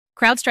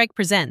CrowdStrike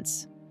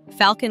presents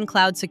Falcon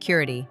Cloud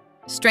Security,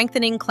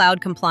 Strengthening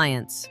Cloud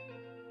Compliance.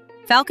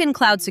 Falcon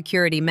Cloud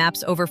Security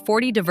maps over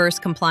 40 diverse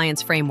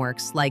compliance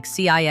frameworks like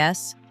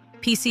CIS,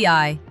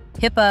 PCI,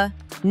 HIPAA,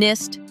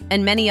 NIST,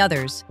 and many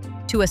others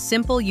to a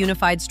simple,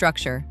 unified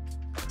structure,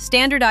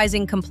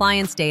 standardizing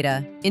compliance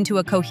data into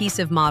a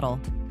cohesive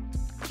model.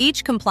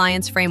 Each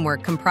compliance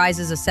framework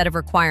comprises a set of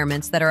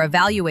requirements that are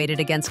evaluated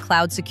against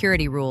cloud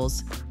security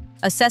rules,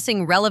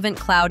 assessing relevant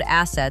cloud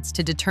assets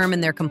to determine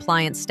their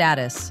compliance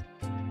status.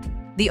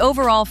 The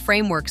overall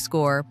framework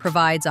score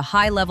provides a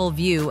high-level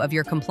view of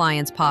your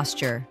compliance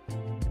posture.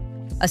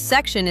 A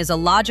section is a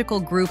logical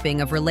grouping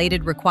of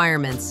related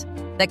requirements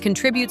that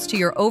contributes to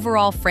your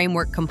overall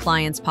framework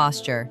compliance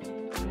posture.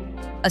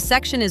 A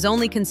section is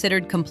only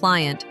considered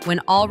compliant when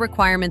all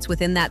requirements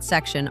within that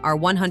section are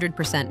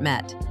 100%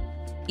 met.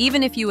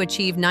 Even if you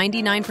achieve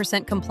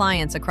 99%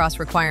 compliance across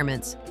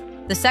requirements,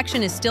 the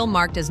section is still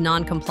marked as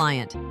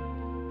non-compliant.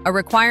 A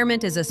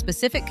requirement is a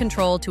specific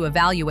control to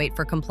evaluate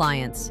for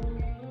compliance.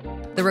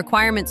 The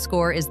requirement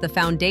score is the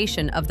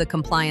foundation of the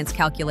compliance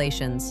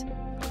calculations.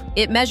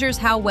 It measures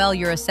how well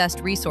your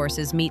assessed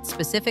resources meet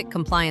specific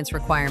compliance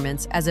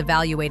requirements as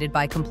evaluated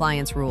by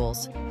compliance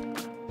rules.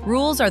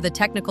 Rules are the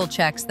technical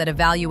checks that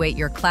evaluate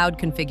your cloud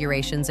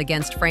configurations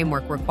against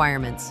framework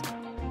requirements.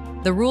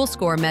 The rule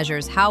score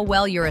measures how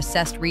well your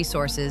assessed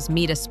resources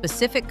meet a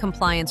specific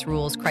compliance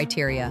rules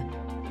criteria.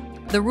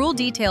 The Rule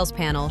Details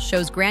panel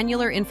shows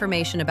granular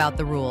information about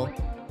the rule,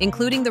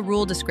 including the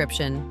rule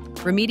description,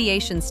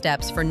 remediation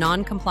steps for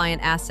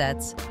non-compliant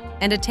assets,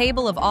 and a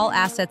table of all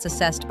assets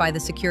assessed by the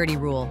security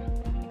rule.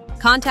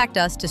 Contact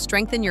us to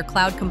strengthen your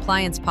cloud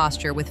compliance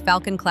posture with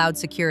Falcon Cloud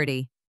Security.